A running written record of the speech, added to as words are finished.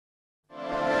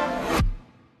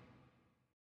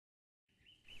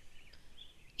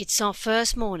It's our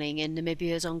first morning in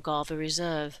Namibia's Ongava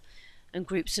Reserve, and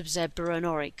groups of zebra and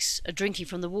oryx are drinking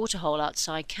from the waterhole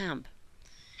outside camp.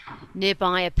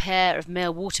 Nearby, a pair of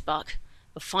male waterbuck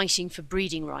are fighting for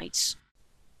breeding rights.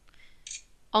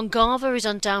 Ongava is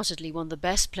undoubtedly one of the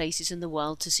best places in the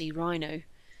world to see rhino,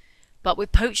 but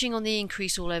with poaching on the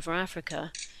increase all over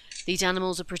Africa, these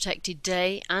animals are protected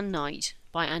day and night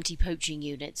by anti-poaching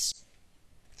units.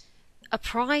 A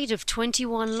pride of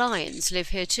 21 lions live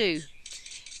here too.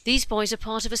 These boys are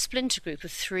part of a splinter group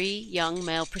of 3 young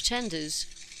male pretenders,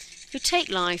 who take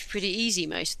life pretty easy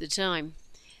most of the time.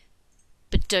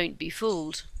 But don't be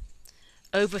fooled.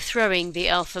 Overthrowing the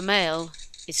alpha male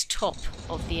is top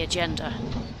of the agenda.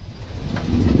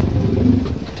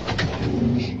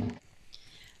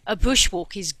 A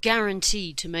bushwalk is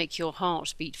guaranteed to make your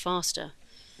heart beat faster.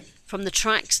 From the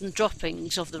tracks and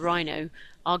droppings of the rhino,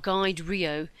 our guide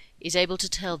Rio is able to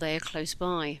tell they are close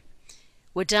by.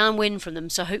 We're downwind from them,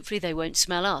 so hopefully they won't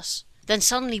smell us. Then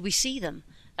suddenly we see them,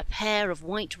 a pair of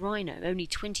white rhino only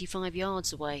 25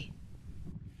 yards away.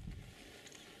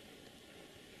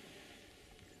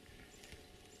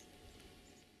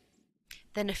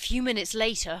 Then a few minutes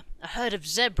later, a herd of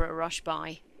zebra rush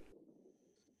by.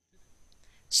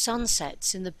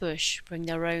 Sunsets in the bush bring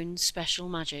their own special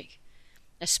magic,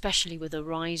 especially with a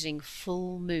rising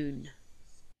full moon.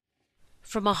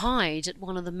 From a hide at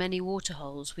one of the many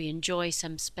waterholes, we enjoy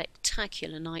some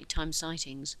spectacular nighttime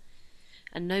sightings,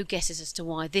 and no guesses as to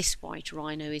why this white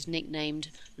rhino is nicknamed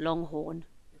Longhorn.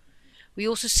 We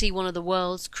also see one of the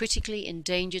world's critically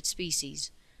endangered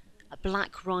species, a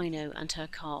black rhino and her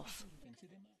calf.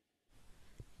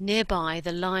 Nearby,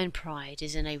 the lion pride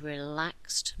is in a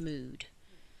relaxed mood,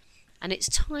 and it's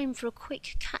time for a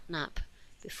quick cat nap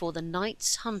before the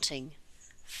night's hunting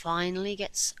finally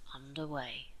gets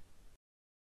underway.